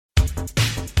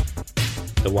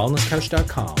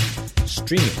TheWellnessCouch.com,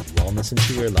 streaming wellness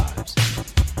into your lives.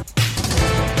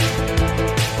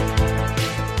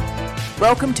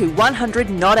 Welcome to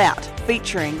 100 Not Out,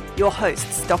 featuring your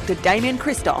hosts Dr. Damien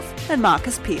Christoph and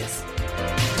Marcus Pearce.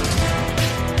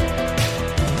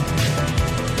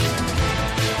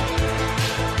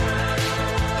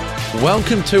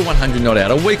 Welcome to 100 Not Out,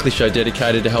 a weekly show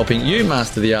dedicated to helping you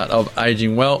master the art of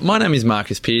aging well. My name is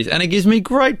Marcus Pearce, and it gives me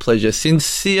great pleasure,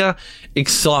 sincere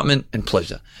excitement and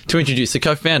pleasure to introduce the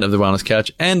co-founder of The Wellness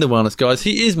Couch and The Wellness Guys.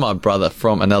 He is my brother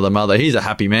from another mother. He's a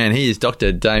happy man. He is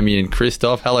Dr. Damien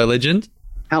Christoph. Hello, legend.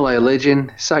 Hello,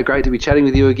 legend. So great to be chatting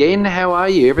with you again. How are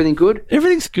you? Everything good?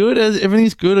 Everything's good.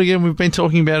 Everything's good. Again, we've been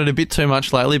talking about it a bit too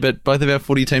much lately, but both of our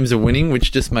footy teams are winning,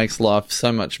 which just makes life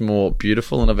so much more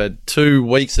beautiful. And I've had 2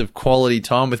 weeks of quality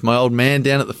time with my old man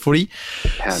down at the footy.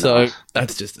 So nice.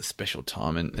 That's just a special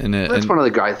time. And that's one of the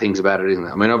great things about it, isn't it?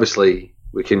 I mean, obviously,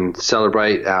 we can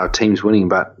celebrate our teams winning,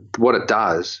 but what it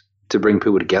does to bring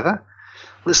people together,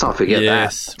 let's not forget that.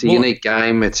 It's a unique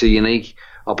game. It's a unique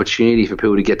opportunity for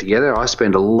people to get together. I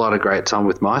spend a lot of great time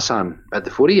with my son at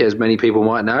the footy, as many people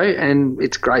might know, and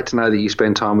it's great to know that you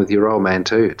spend time with your old man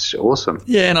too. It's awesome.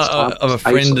 Yeah, and I have a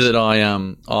friend that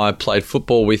I played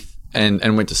football with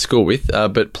and went to school with,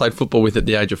 but played football with at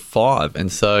the age of 5.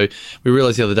 And so we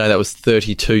realised the other day that was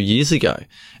 32 years ago.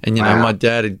 And, you know, my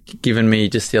dad had given me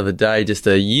just the other day just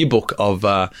a yearbook of,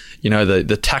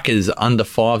 the Tackers under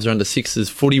 5s or under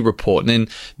 6s footy report. And then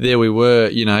there we were,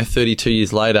 32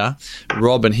 years later,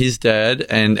 Rob and his dad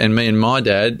and me and my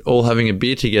dad all having a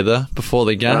beer together before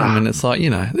the game. And it's like,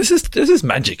 this is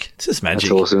magic. It's just magic.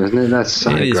 That's awesome, isn't it? That's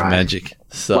so great. It is magic.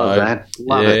 So, love that.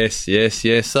 Love it.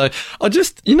 Yes. So I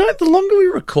just, the longer we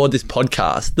record this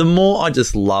podcast, the more I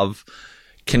just love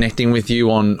connecting with you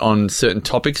on certain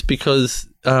topics because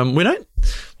we don't,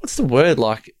 what's the word,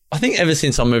 like, I think ever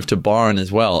since I moved to Byron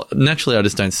as well, naturally I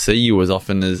just don't see you as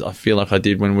often as I feel like I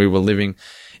did when we were living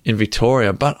in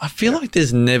Victoria, but I feel like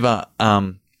there's never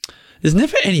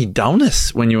any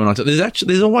dullness when you and I talk.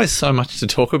 There's always so much to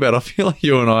talk about. I feel like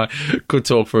you and I could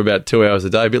talk for about 2 hours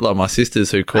a day, a bit like my sisters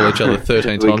who call each other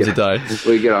 13 times a day.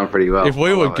 We get on pretty well. If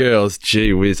we were girls,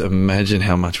 gee whiz, imagine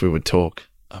how much we would talk.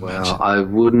 Well, I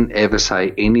wouldn't ever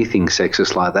say anything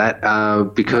sexist like that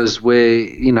because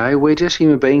we're just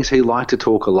human beings who like to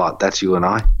talk a lot. That's you and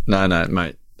I. No,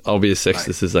 mate. I'll be as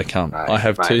sexist as they come. No, I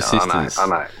have 2 sisters. I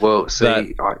know. Well,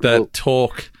 see, that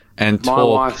talk and talk. My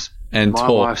wife's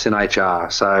in HR,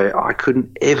 so I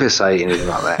couldn't ever say anything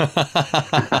like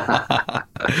that.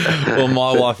 Well,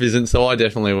 my wife isn't, so I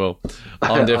definitely will.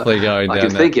 I'm definitely going down I can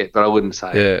think it, but I wouldn't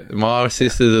say it. Yeah, my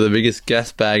sisters are the biggest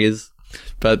gas baggers.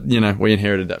 But, we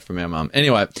inherited that from our mum.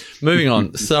 Anyway, moving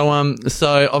on. So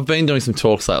I've been doing some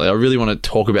talks lately. I really want to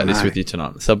talk about this with you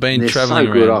tonight. So I've been travelling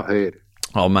around. So good, I've heard.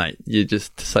 Oh, mate, you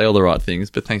just say all the right things,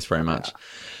 but thanks very much.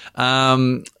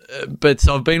 But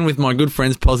so I've been with my good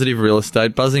friends, Positive Real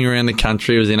Estate, buzzing around the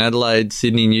country. I was in Adelaide,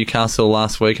 Sydney, Newcastle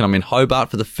last week, and I'm in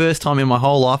Hobart for the first time in my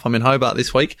whole life. I'm in Hobart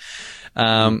this week,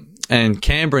 and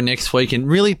Canberra next week, and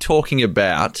really talking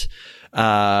about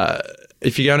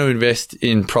if you're going to invest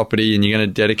in property and you're going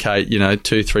to dedicate,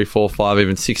 2, 3, 4, 5,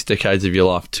 even 6 decades of your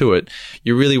life to it,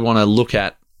 you really want to look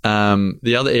at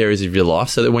the other areas of your life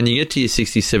so that when you get to your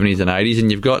 60s, 70s and 80s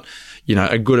and you've got,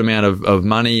 a good amount of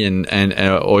money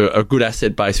or a good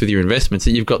asset base with your investments,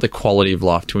 that you've got the quality of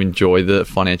life to enjoy the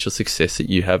financial success that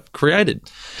you have created.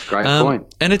 Great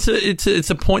point. And it's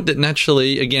a point that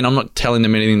naturally, again, I'm not telling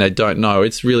them anything they don't know.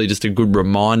 It's really just a good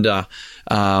reminder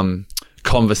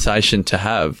conversation to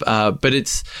have, but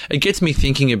it gets me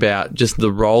thinking about just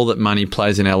the role that money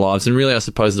plays in our lives, and really, I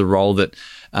suppose, the role that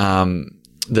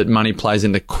that money plays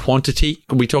in the quantity.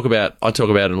 I talk about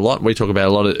it a lot. We talk about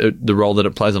a lot of the role that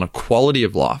it plays on a quality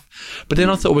of life. But then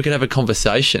I thought we could have a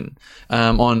conversation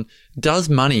on, does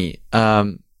money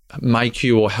make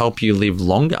you or help you live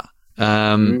longer?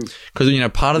 Because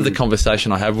part of the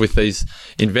conversation I have with these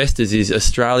investors is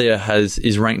Australia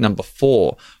is ranked number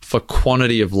 4 for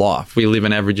quantity of life. We live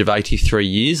an average of 83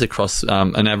 years across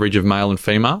an average of male and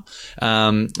female.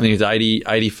 I think it's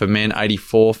 80 for men,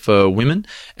 84 for women,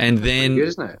 and then good,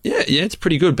 isn't it? Yeah, it's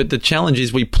pretty good. But the challenge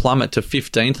is we plummet to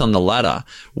 15th on the ladder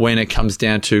when it comes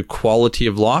down to quality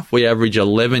of life. We average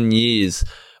 11 years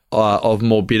of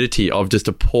morbidity, of just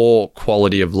a poor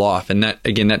quality of life. And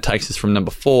that takes us from number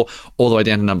 4 all the way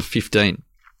down to number 15.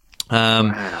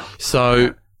 Wow.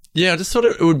 So, yeah, I just thought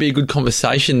it would be a good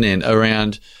conversation then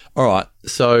around, all right,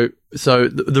 so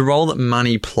the role that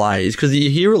money plays, because you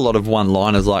hear a lot of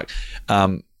one-liners like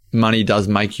money does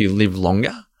make you live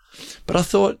longer. But I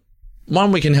thought,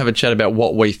 one, we can have a chat about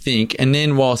what we think, and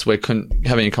then whilst we're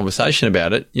having a conversation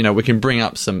about it, we can bring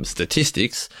up some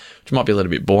statistics, which might be a little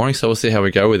bit boring, so we'll see how we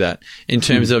go with that. In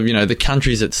terms of, the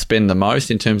countries that spend the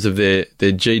most in terms of their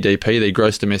GDP, their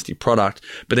gross domestic product,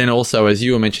 but then also, as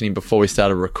you were mentioning before we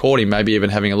started recording, maybe even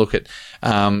having a look at,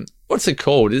 what's it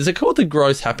called? Is it called the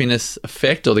gross happiness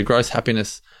effect or the gross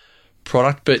happiness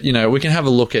product? But, we can have a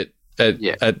look at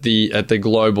the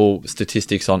global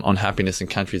statistics on happiness in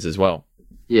countries as well.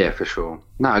 Yeah, for sure.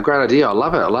 No, great idea. I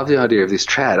love it. I love the idea of this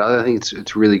chat. I think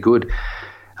it's really good.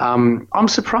 I'm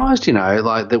surprised,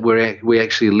 that we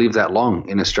actually live that long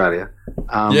in Australia.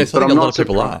 Yes, but I think a lot of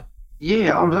people are.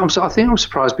 Yeah, I think I'm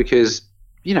surprised because,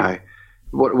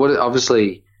 what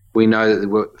obviously we know that there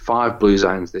were 5 blue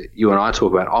zones that you and I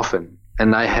talk about often,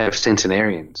 and they have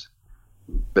centenarians.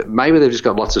 But maybe they've just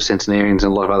got lots of centenarians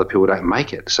and a lot of other people don't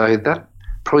make it. So that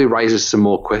probably raises some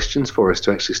more questions for us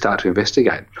to actually start to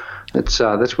investigate.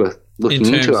 That's worth looking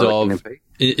into.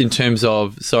 In terms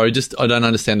of, sorry, I don't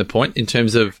understand the point. In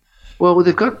terms of, well,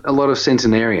 they've got a lot of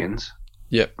centenarians.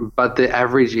 Yep. But the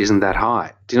average isn't that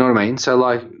high. Do you know what I mean? So,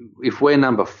 like, if we're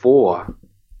number 4,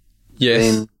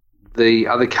 yes, then the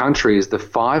other countries, the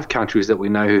 5 countries that we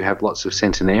know who have lots of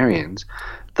centenarians,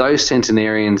 those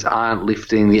centenarians aren't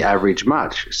lifting the average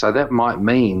much. So that might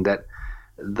mean that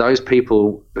those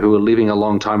people who are living a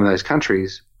long time in those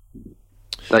countries,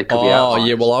 they could be outliers.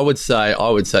 Yeah. Well, I would say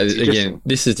again,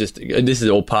 this is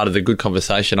all part of the good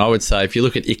conversation. I would say if you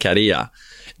look at Ikaria,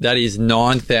 that is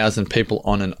 9,000 people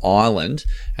on an island,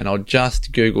 and I'll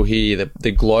just Google here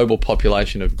the global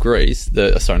population of Greece.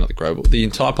 The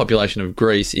entire population of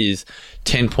Greece is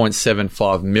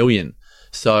 10.75 million.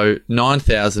 So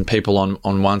 9,000 people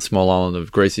on one small island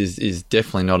of Greece is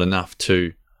definitely not enough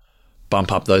to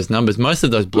bump up those numbers. Most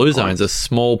of those blue zones are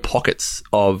small pockets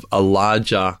of a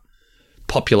larger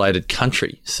populated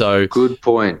country. So good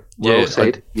point. Well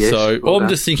said. Yes, so I'm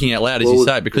just thinking out loud as you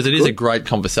say it, because it is a great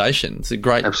conversation. It's a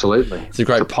great, absolutely. It's a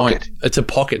great point. It's a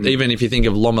pocket. Even if you think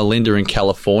of Loma Linda in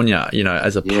California,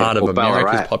 as a part of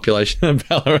America's population of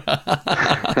Ballarat,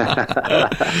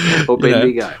 or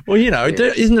Bendigo. Well,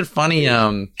 isn't it funny?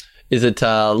 Is it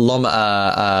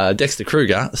Dexter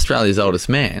Kruger, Australia's oldest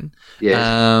man,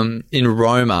 in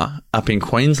Roma up in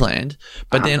Queensland?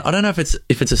 But then I don't know if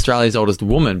it's Australia's oldest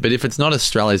woman, but if it's not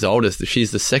Australia's oldest,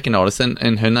 she's the second oldest,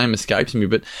 and her name escapes me.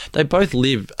 But they both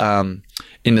live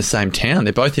in the same town.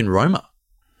 They're both in Roma.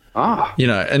 Ah.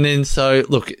 And then so,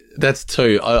 look, that's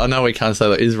 2. I know we can't say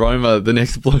that. Is Roma the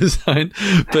next blue zone?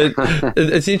 But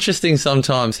it's interesting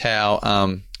sometimes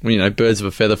how birds of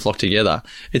a feather flock together.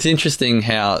 It's interesting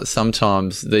how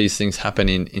sometimes these things happen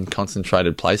in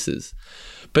concentrated places.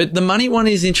 But the money one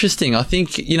is interesting. I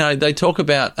think, they talk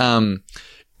about, the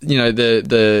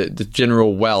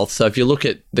general wealth. So if you look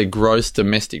at the gross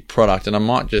domestic product, and I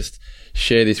might just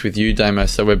share this with you, Damo,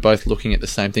 so we're both looking at the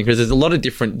same thing, because there's a lot of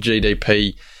different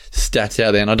GDP stats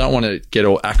out there, and I don't want to get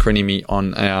all acronymy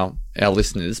on our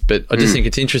listeners, but I just think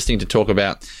it's interesting to talk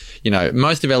about.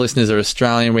 Most of our listeners are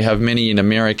Australian. We have many in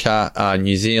America,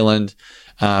 New Zealand,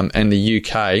 and the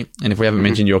UK. And if we haven't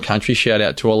mentioned your country, shout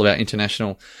out to all of our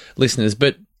international listeners.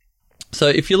 But so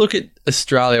if you look at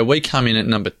Australia, we come in at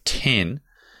number 10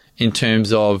 in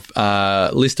terms of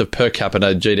list of per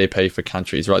capita GDP for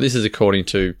countries, right? This is according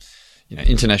to,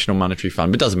 International Monetary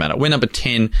Fund, but it doesn't matter. We're number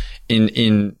 10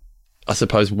 in I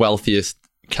suppose, wealthiest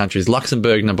countries.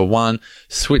 Luxembourg, number 1.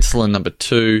 Switzerland, number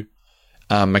 2.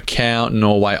 Macau,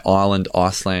 Norway, Ireland,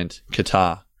 Iceland,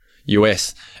 Qatar,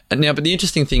 US. And now, but the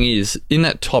interesting thing is, in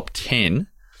that top 10,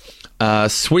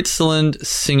 Switzerland,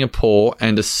 Singapore,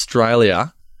 and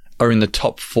Australia are in the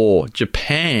top 4.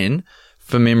 Japan,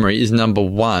 for memory, is number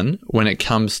 1 when it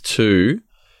comes to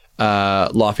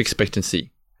life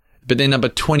expectancy. But they're number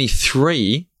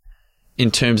 23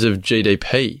 in terms of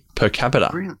GDP per capita.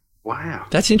 Really? Wow.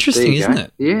 That's interesting, isn't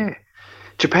it? Yeah.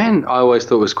 Japan, I always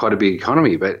thought was quite a big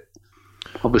economy, but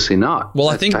obviously not. Well,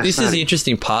 I think this is the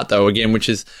interesting part, though, again, which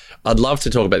is I'd love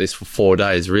to talk about this for 4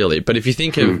 days, really. But if you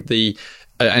think of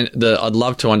I'd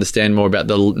love to understand more about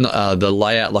the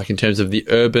layout, like in terms of the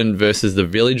urban versus the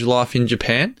village life in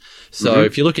Japan. So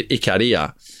if you look at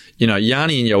Ikaria,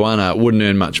 Yanni and Joanna wouldn't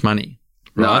earn much money.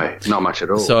 Right? No, not much at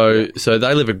all. So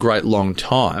they live a great long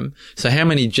time. So how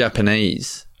many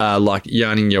Japanese like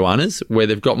Yanni and Joanna's, where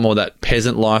they've got more that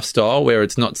peasant lifestyle, where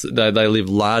it's not they live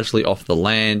largely off the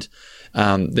land.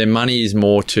 Their money is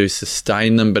more to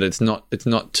sustain them, but it's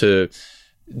not to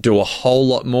do a whole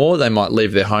lot more. They might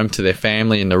leave their home to their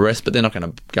family and the rest, but they're not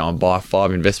going to go and buy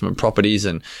 5 investment properties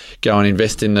and go and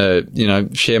invest in the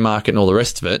share market and all the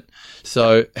rest of it.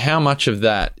 So how much of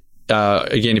that,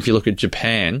 again, if you look at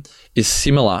Japan, is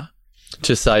similar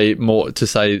to say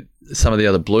some of the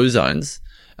other blue zones.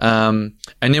 And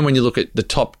then when you look at the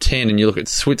top 10 and you look at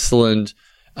Switzerland,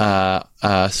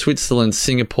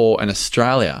 Singapore and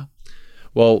Australia,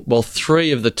 well,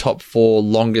 3 of the top 4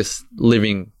 longest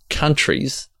living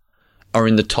countries are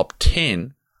in the top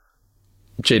 10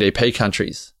 GDP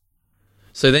countries.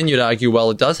 So then you'd argue, well,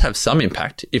 it does have some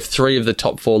impact if 3 of the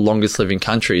top 4 longest living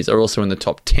countries are also in the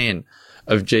top 10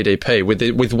 of GDP,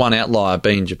 with one outlier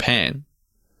being Japan.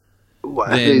 Well,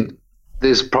 then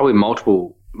there's probably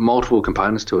multiple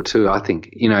components to it too, I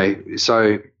think.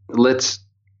 So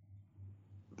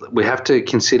we have to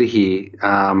consider here,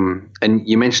 and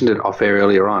you mentioned it off air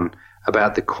earlier on,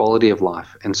 about the quality of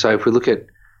life. And so if we look at,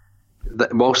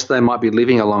 whilst they might be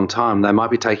living a long time, they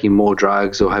might be taking more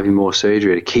drugs or having more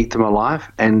surgery to keep them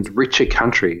alive, and richer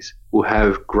countries will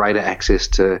have greater access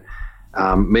to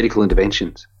medical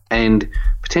interventions and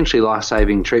potentially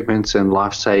life-saving treatments and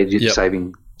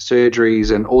life-saving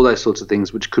surgeries and all those sorts of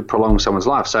things which could prolong someone's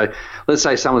life. So let's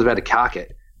say someone's about to cark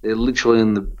it. They're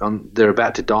literally they're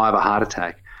about to die of a heart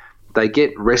attack. They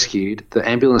get rescued. The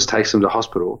ambulance takes them to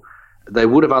hospital. They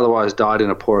would have otherwise died in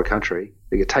a poorer country.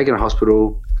 They get taken to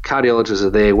hospital. Cardiologists are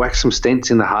there, whack some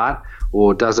stents in the heart,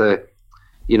 or does a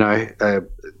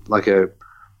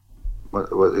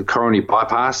coronary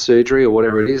bypass surgery or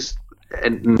whatever it is.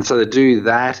 And so they do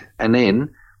that, and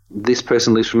then this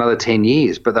person lives for another 10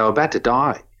 years, but they were about to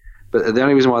die. But the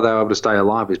only reason why they were able to stay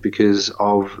alive is because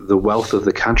of the wealth of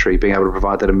the country being able to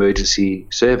provide that emergency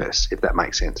service, if that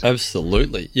makes sense.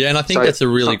 Absolutely. Yeah, and I think that's a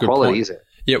really good quality, point. Is it?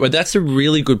 Yeah, well, that's a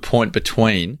really good point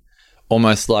between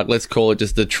almost like, let's call it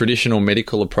just the traditional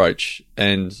medical approach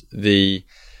and the,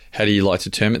 how do you like to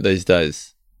term it these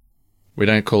days? We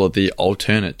don't call it the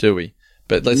alternate, do we?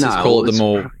 But let's just call it the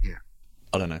more,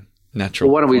 I don't know, natural.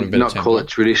 Well, why don't we not call it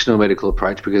traditional medical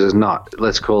approach, because it's not.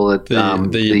 Let's call it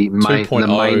the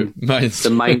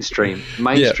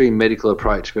mainstream medical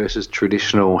approach versus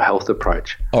traditional health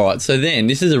approach. All right, so then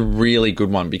this is a really good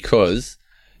one, because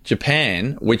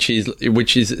Japan, which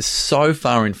is so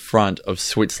far in front of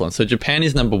Switzerland. So Japan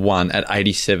is number 1 at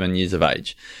 87 years of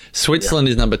age. Switzerland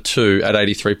is number 2 at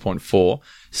 83.4.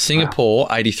 Singapore,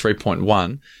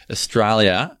 83.1.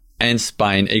 Australia and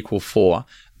Spain equal 4,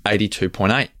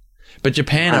 82.8. But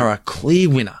Japan are a clear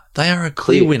winner. They are a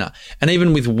clear winner. And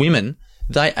even with women,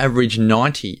 they average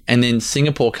 90. And then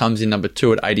Singapore comes in number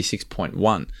 2 at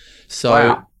 86.1.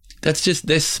 So that's just,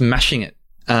 they're smashing it.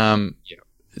 So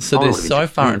they're so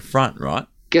far in front, right?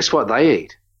 Guess what they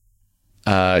eat?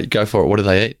 Go for it. What do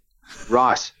they eat?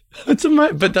 Rice. It's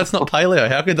amazing, but that's not paleo.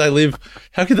 How could they live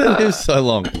so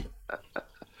long?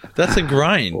 That's a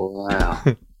grain. Wow.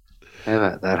 How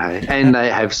about that, hey? And they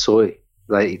have soy.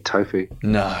 They eat tofu.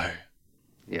 No.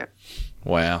 Yeah.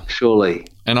 Wow. Surely.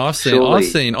 And I've seen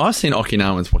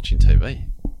Okinawans watching TV.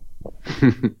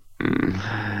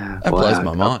 That blows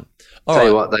my mind. Tell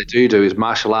you what they do is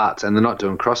martial arts, and they're not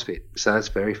doing CrossFit. So that's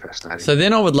very fascinating. So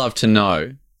then I would love to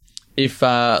know if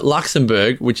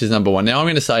Luxembourg, which is number 1. Now I'm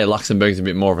going to say Luxembourg is a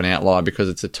bit more of an outlier because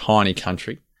it's a tiny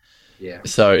country. Yeah.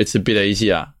 So it's a bit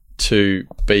easier to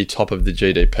be top of the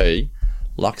GDP.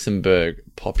 Luxembourg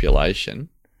population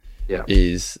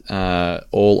is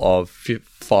all of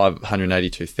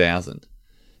 582,000.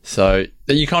 So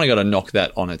you kind of got to knock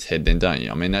that on its head then, don't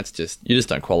you? I mean, you just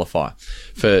don't qualify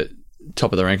for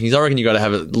top of the rankings. I reckon you got to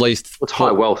have at least... It's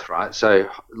high wealth, right? So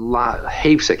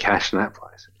heaps of cash in that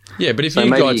place. Yeah, but if you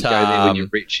go there when you're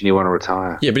rich and you want to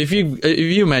retire. Yeah, but if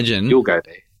you imagine... You'll go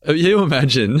there. If you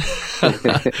imagine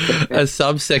a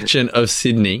subsection of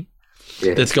Sydney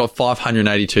that's got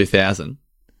 582,000.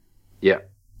 Yeah.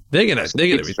 They're gonna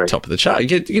be top of the chart.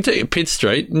 You can take Pitt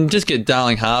Street and just get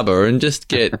Darling Harbour and just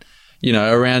get,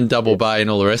 around Double Bay and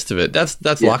all the rest of it.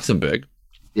 That's Luxembourg.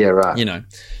 Yeah, right.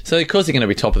 So of course they're going to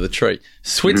be top of the tree.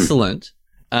 Switzerland.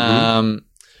 So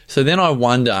then I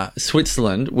wonder,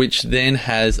 Switzerland, which then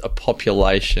has a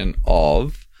population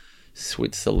of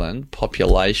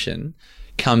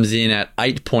comes in at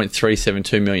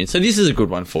 8.372 million. So this is a good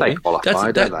one for you. They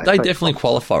qualify, they definitely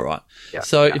qualify, right? Yeah.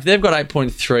 So if they've got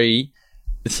 8.3,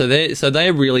 so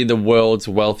they're really the world's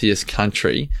wealthiest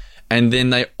country, and then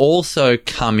they also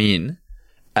come in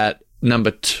at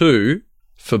number 2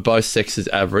 for both sexes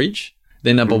average.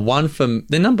 They're number 1 for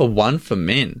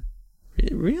men.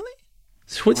 Really?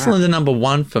 Switzerland's are number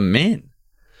 1 for men.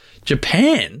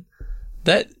 Japan,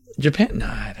 no, that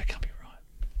can't be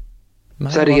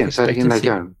right. Say it again. They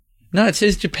go. No, it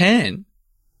says Japan.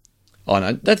 Oh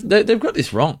no, they've got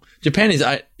this wrong. Japan is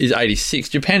 86.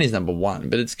 Japan is number 1,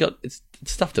 but it's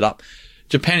stuffed it up.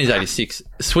 Japan is 86.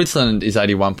 Switzerland is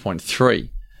 81.3.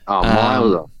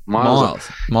 Oh, miles.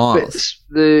 But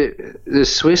the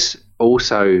Swiss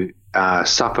also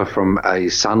suffer from a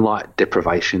sunlight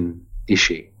deprivation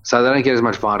issue. So they don't get as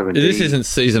much vitamin D. This isn't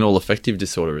seasonal affective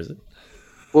disorder, is it?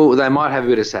 Well, they might have a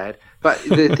bit of SAD. But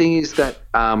the thing is that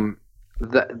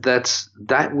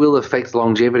that will affect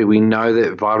longevity. We know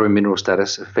that vitamin mineral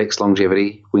status affects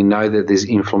longevity. We know that there's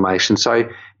inflammation. So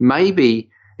maybe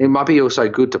it might be also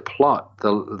good to plot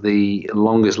the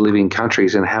longest living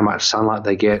countries and how much sunlight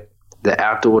they get, the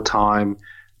outdoor time,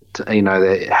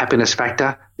 the happiness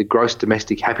factor, the gross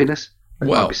domestic happiness.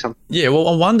 Well, yeah. Well,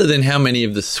 I wonder then how many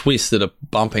of the Swiss that are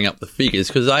bumping up the figures,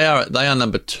 because they are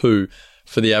number 2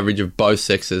 for the average of both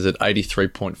sexes at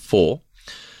 83.4.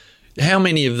 How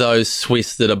many of those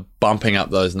Swiss that are bumping up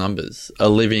those numbers are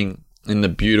living in the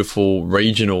beautiful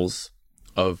regionals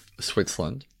of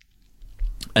Switzerland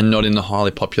and not in the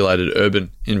highly populated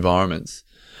urban environments?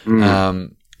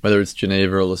 Whether it's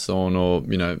Geneva or Lausanne or,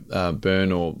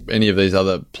 Bern or any of these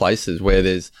other places where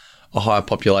there's a higher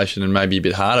population and maybe a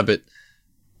bit harder. But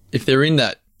if they're in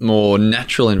that more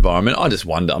natural environment, I just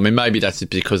wonder. I mean, maybe that's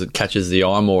because it catches the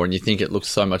eye more and you think it looks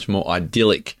so much more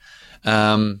idyllic.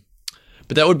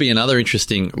 But that would be another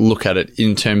interesting look at it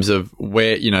in terms of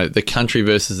where, the country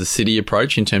versus the city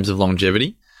approach in terms of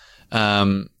longevity.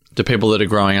 To people that are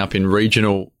growing up in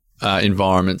regional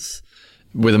environments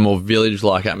with a more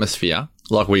village-like atmosphere,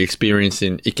 like we experience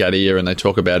in Icaria, and they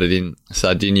talk about it in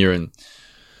Sardinia and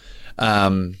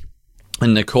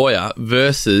Nicoya,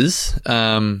 versus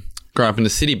growing up in the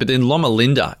city. But then Loma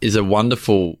Linda is a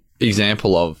wonderful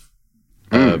example of,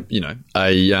 a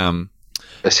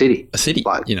city. A city,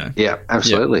 Yeah,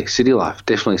 absolutely. Yeah. City life,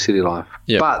 definitely city life.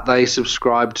 Yeah. But they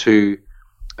subscribe to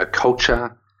a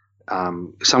culture,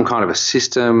 some kind of a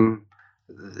system.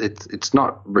 It's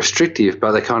not restrictive,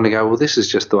 but they kind of go, well, this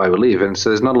is just the way we live. And so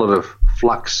there's not a lot of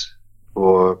flux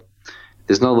or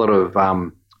there's not a lot of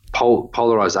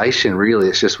polarization, really.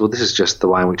 It's just, well, this is just the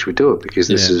way in which we do it because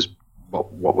this is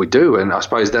what we do. And I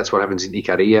suppose that's what happens in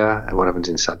Icaria and what happens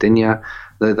in Sardinia.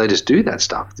 They just do that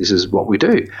stuff. This is what we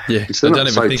do. Yeah, so they don't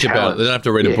even think about it. They don't have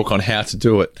to read a book on how to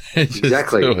do it.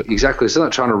 Exactly. So they're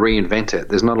not trying to reinvent it.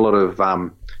 There's not a lot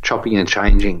of chopping and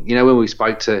changing. When we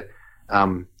spoke to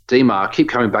Dimar, I keep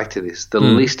coming back to this. The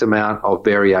least amount of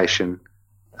variation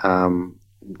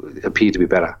appeared to be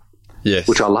better. Yes.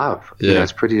 Which I love. Yeah.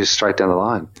 It's pretty just straight down the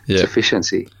line. Yeah. It's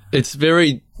efficiency. It's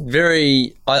very,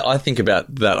 very – I think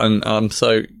about that, and I'm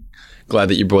so glad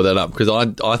that you brought that up because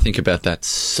I think about that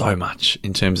so much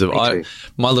in terms of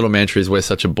my little mantra is we're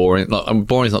such a boring –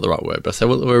 boring is not the right word, but I say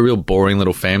we're a real boring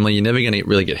little family. You're never going to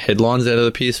really get headlines out of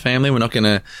the Pierce family. We're not going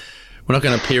to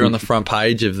appear on the front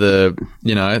page of the,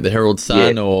 the Herald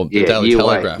Sun or the Daily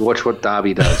Telegraph. Wait. Watch what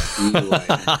Derby does.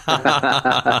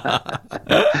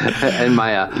 And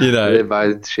Maya, they're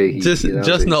both cheeky. Just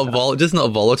not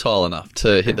volatile enough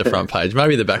to hit the front page.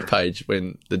 Maybe the back page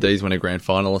when the D's win a grand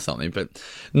final or something, but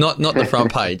not the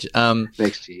front page.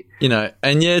 Next year.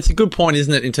 And it's a good point,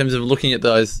 isn't it, in terms of looking at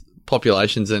those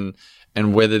populations and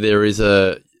whether there is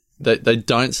they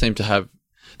don't seem to have.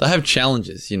 They have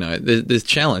challenges, there's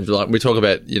challenge. Like we talk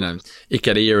about,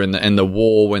 Icaria and the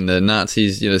war when the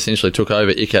Nazis, essentially took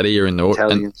over Icaria and the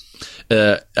Italians.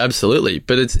 Absolutely.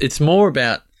 But it's more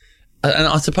about, and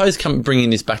I suppose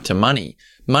bringing this back to money.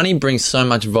 Money brings so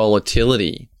much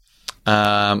volatility.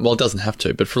 Well, it doesn't have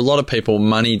to, but for a lot of people,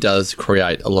 money does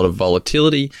create a lot of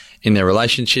volatility in their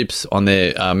relationships, on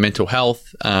their mental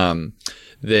health,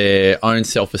 their own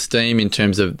self-esteem in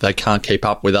terms of they can't keep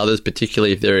up with others,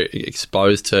 particularly if they're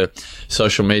exposed to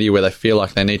social media where they feel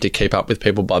like they need to keep up with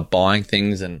people by buying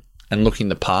things and looking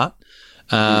the part.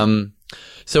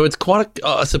 So it's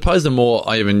I suppose the more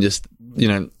I even just,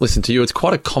 listen to you, it's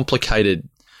quite a complicated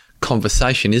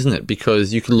conversation, isn't it?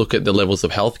 Because you could look at the levels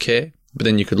of healthcare, but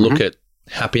then you could look at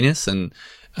happiness and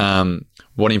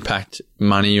what impact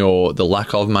money or the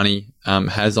lack of money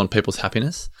has on people's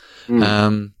happiness.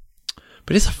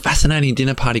 But it's a fascinating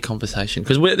dinner party conversation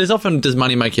because there's often, does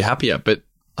money make you happier? But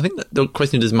I think the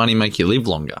question, does money make you live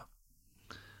longer?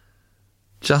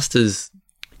 Just as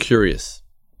curious.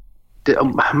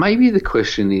 Maybe the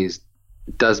question is,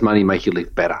 does money make you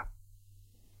live better?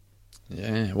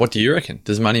 Yeah. What do you reckon?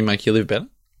 Does money make you live better?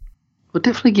 Well, it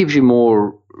definitely gives you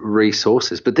more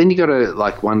resources. But then you got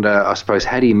to wonder, I suppose,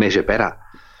 how do you measure better?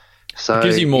 So it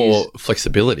gives you more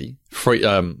flexibility, free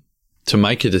to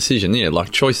make a decision. Yeah,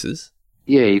 like choices.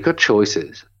 Yeah, you've got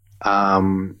choices,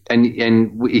 and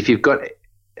if you've got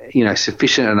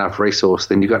sufficient enough resource,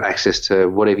 then you've got access to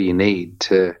whatever you need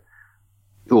to,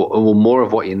 or more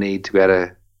of what you need to be able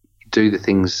to do the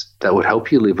things that would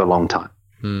help you live a long time.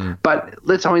 But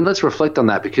let's reflect on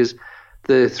that because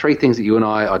the 3 things that you and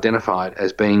I identified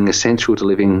as being essential to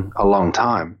living a long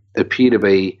time appear to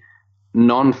be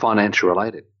non-financial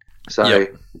related. So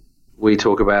we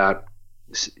talk about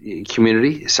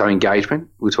community, so engagement.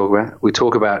 We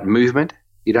talk about movement.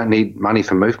 You don't need money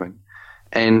for movement,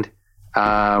 and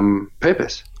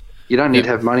purpose. You don't need to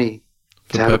have money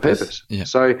to have a purpose. Yeah.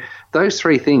 So those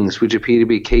three things, which appear to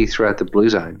be key throughout the Blue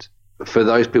Zones, for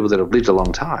those people that have lived a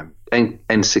long time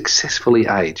and successfully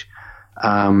age,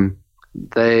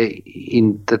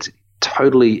 that's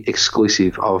totally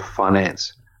exclusive of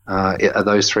finance. Are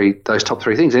those top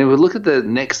three things? And if we look at the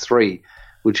next three,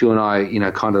 which you and I,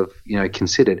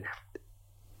 considered,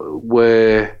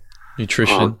 were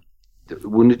nutrition.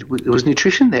 Was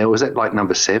nutrition there? Or was that like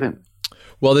number 7?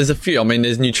 Well, there's a few. I mean,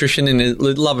 there's nutrition and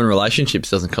love and relationships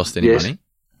doesn't cost any money.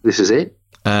 This is it.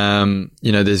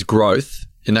 There's growth.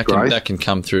 And that can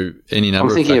come through any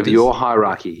number of factors. I'm thinking of your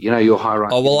hierarchy. Your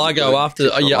hierarchy. Oh, well, I go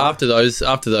after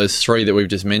those three that we've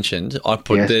just mentioned. I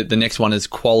put the next one is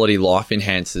quality life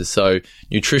enhancers. So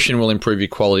nutrition will improve your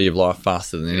quality of life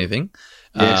faster than anything.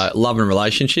 Yes. Love and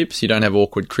relationships. You don't have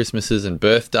awkward Christmases and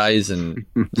birthdays and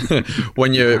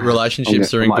when your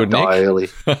relationships are in good nick. Early.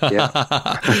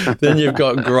 Then you've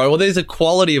got growth. Well, there's a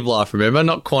quality of life, remember,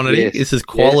 not quantity. Yes. This is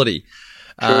quality.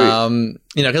 Yes.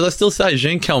 Because I still say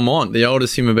Jean Calment, the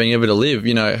oldest human being ever to live,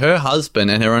 her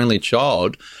husband and her only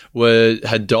child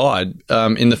had died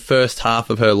in the first half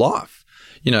of her life.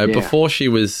 Before she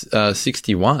was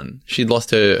 61, she'd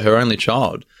lost her only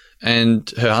child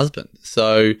and her husband.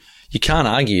 So you can't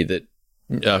argue that.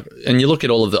 And you look at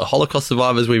all of the Holocaust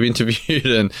survivors we've interviewed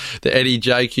and the Eddie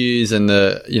JQs and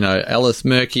the, Alice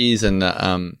Murkeys and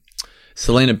the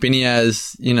Selena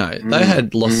Biniaz, they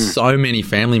had lost so many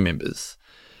family members.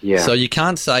 Yeah. So you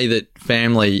can't say that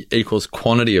family equals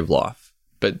quantity of life,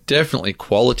 but definitely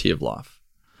quality of life.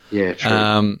 Yeah,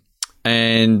 true.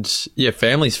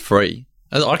 Family's free.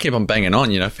 I keep on banging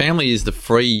on, family is the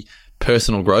free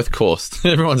personal growth course.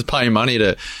 Everyone's paying money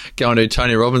to go and do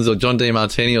Tony Robbins or John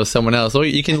DeMartini or someone else. Or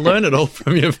you can learn it all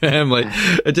from your family.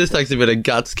 It just takes a bit of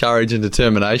guts, courage and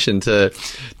determination to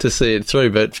see it through.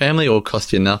 But family will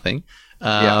cost you nothing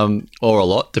or a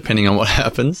lot, depending on what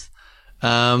happens.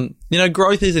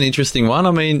 Growth is an interesting one.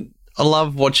 I mean, I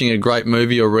love watching a great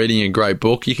movie or reading a great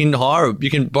book. You can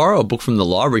borrow a book from the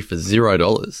library for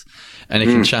 $0 and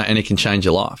it can change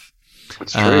your life.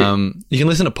 That's true. You can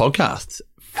listen to podcasts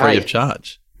free of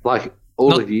charge. Like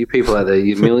of you people out there,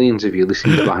 millions of you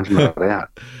listening to 100 Not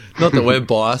Out. Not that we're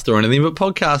biased or anything, but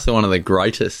podcasts are one of the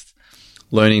greatest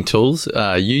learning tools.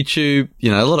 YouTube,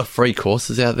 a lot of free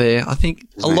courses out there. I think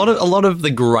a lot of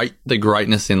the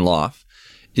greatness in life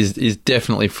is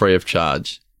definitely free of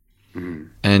charge.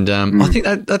 And I think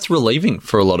that's relieving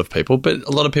for a lot of people, but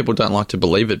a lot of people don't like to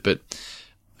believe it. But,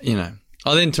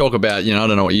 I then talk about, I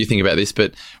don't know what you think about this,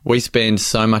 but we spend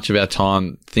so much of our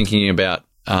time thinking about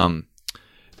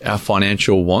our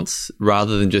financial wants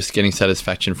rather than just getting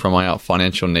satisfaction from our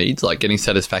financial needs, like getting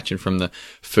satisfaction from the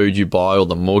food you buy or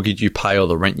the mortgage you pay or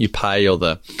the rent you pay or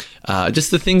the just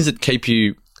the things that keep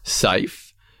you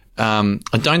safe. I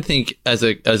don't think as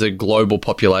a global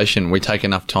population we take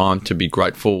enough time to be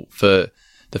grateful for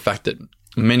the fact that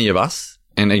many of us,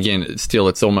 and again,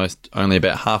 it's almost only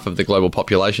about half of the global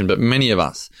population, but many of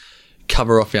us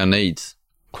cover off our needs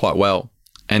quite well.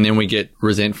 And then we get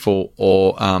resentful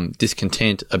or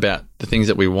discontent about the things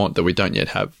that we want that we don't yet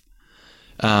have,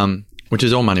 which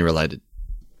is all money related.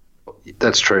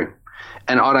 That's true.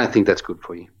 And I don't think that's good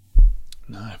for you.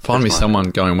 No, find me someone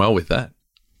going well with that.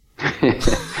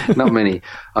 Not many.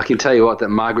 I can tell you what, that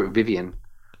Margaret Vivian,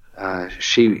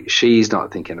 she's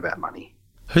not thinking about money.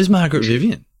 Who's Margaret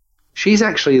Vivian? She's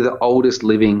actually the oldest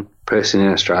living person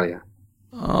in Australia.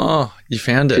 Oh, you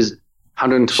found it. She's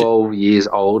 112 years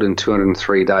old and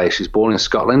 203 days. She's born in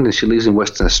Scotland and she lives in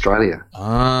Western Australia.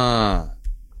 Ah.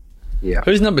 Yeah.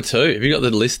 Who's number 2? Have you got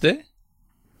the list there?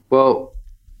 Well,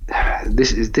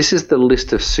 this is the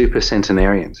list of super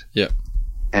centenarians. Yep.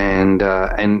 And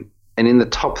in the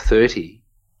top 30,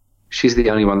 she's the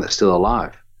only one that's still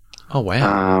alive. Oh,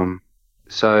 wow.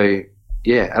 So,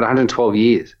 yeah, at 112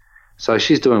 years. So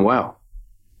she's doing well.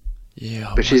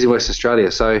 Yeah. But she's in West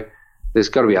Australia, so there's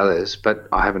got to be others, but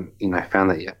I haven't,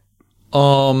 found that yet.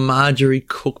 Oh, Marjorie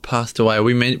Cook passed away.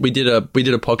 We did a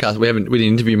podcast. We didn't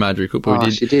interview Marjorie Cook,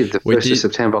 but she did the 1st of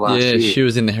September last year. Yeah, she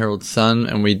was in the Herald Sun,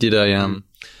 and we did a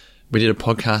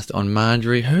podcast on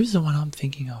Marjorie. Who's the one I'm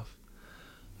thinking of?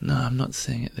 No, I'm not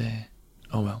seeing it there.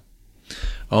 Oh well.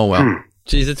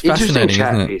 Jeez, it's fascinating,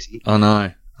 isn't it? Izzy. I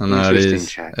know. It is.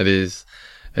 Chat. It is.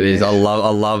 It is. I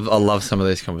love some of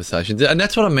these conversations, and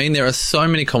that's what I mean. There are so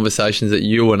many conversations that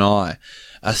you and I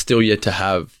are still yet to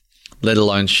have, let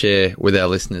alone share with our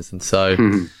listeners. And so,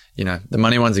 the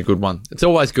money one's a good one. It's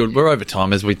always good. We're over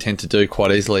time, as we tend to do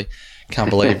quite easily. Can't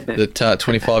believe that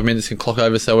 25 minutes can clock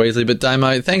over so easily. But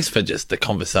Damo, thanks for just the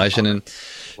conversation and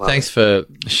thanks for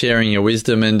sharing your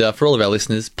wisdom. And for all of our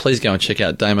listeners, please go and check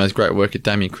out Damo's great work at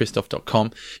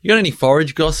DamienChristoff.com. You got any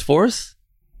forage goss for us?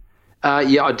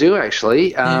 Yeah, I do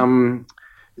actually.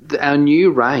 Our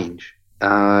new range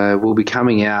will be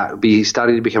coming out, be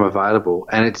starting to become available,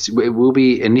 and it will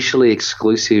be initially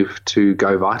exclusive to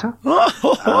Go Vita.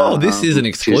 This is an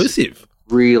exclusive.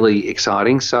 Really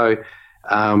exciting. So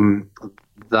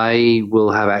they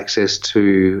will have access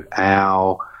to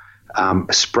our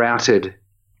sprouted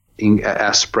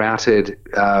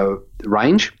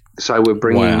range. So we're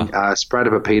bringing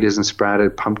sprouted pepitas and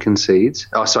sprouted pumpkin seeds.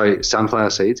 Sunflower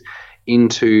seeds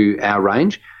into our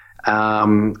range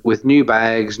with new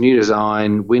bags, new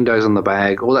design, windows on the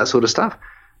bag, all that sort of stuff.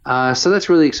 So that's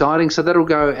really exciting. So that'll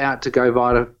go out to Go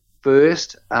Vita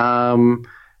first.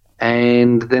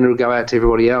 And then it'll go out to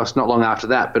everybody else not long after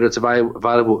that, but it's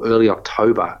available early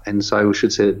October, and so we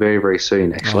should see it very, very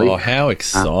soon, actually. Oh, how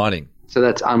exciting. So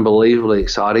that's unbelievably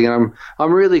exciting, and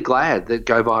I'm really glad that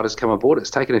Go Vita's come aboard. It's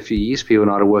taken a few years for you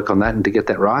and I to work on that and to get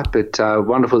that right, but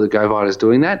wonderful that Go Vita's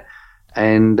doing that,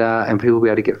 and people will be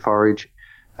able to get forage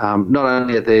not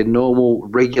only at their normal,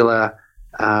 regular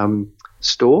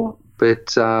store,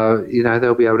 but,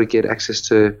 they'll be able to get access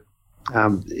to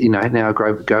now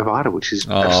Go Vita, which is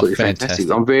absolutely fantastic.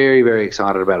 I'm very, very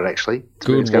excited about it, actually.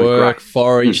 Good work.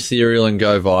 Forage, cereal, and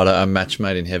Go Vita, a match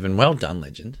made in heaven. Well done,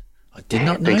 legend. I did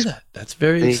not know that. That's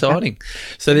very exciting.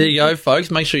 So there you go, folks.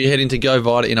 Make sure you head into Go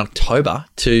Vita in October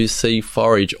to see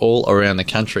forage all around the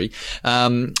country.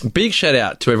 Big shout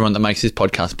out to everyone that makes this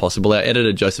podcast possible. Our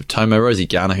editor, Joseph Tomo, Rosie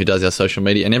Garner, who does our social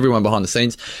media, and everyone behind the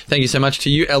scenes. Thank you so much to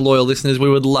you, our loyal listeners. We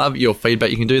would love your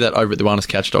feedback. You can do that over at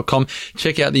thewellnesscouch.com.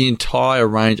 Check out the entire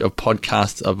range of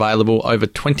podcasts available, over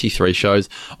 23 shows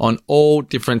on all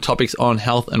different topics on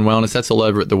health and wellness. That's all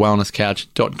over at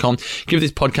thewellnesscouch.com. Give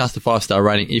this podcast a 5-star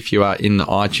rating if you are in the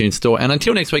iTunes store. And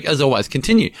until next week, as always,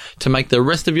 continue to make the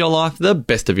rest of your life the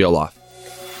best of your life.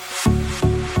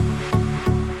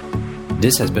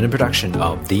 This has been a production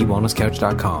of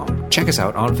TheWellnessCouch.com. Check us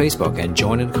out on Facebook and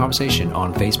join in the conversation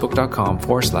on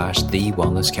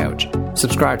Facebook.com/TheWellnessCouch.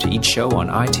 Subscribe to each show on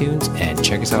iTunes and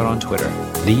check us out on Twitter.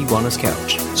 The Wellness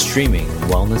Couch, streaming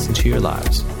wellness into your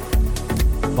lives.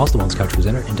 Whilst the Wellness Couch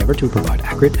presenter endeavor to provide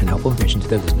accurate and helpful information to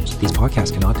their listeners, these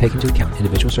podcasts cannot take into account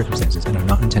individual circumstances and are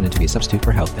not intended to be a substitute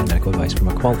for health and medical advice from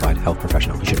a qualified health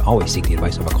professional. You should always seek the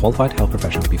advice of a qualified health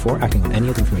professional before acting on any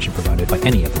of the information provided by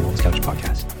any of the Wellness Couch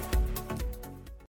podcasts.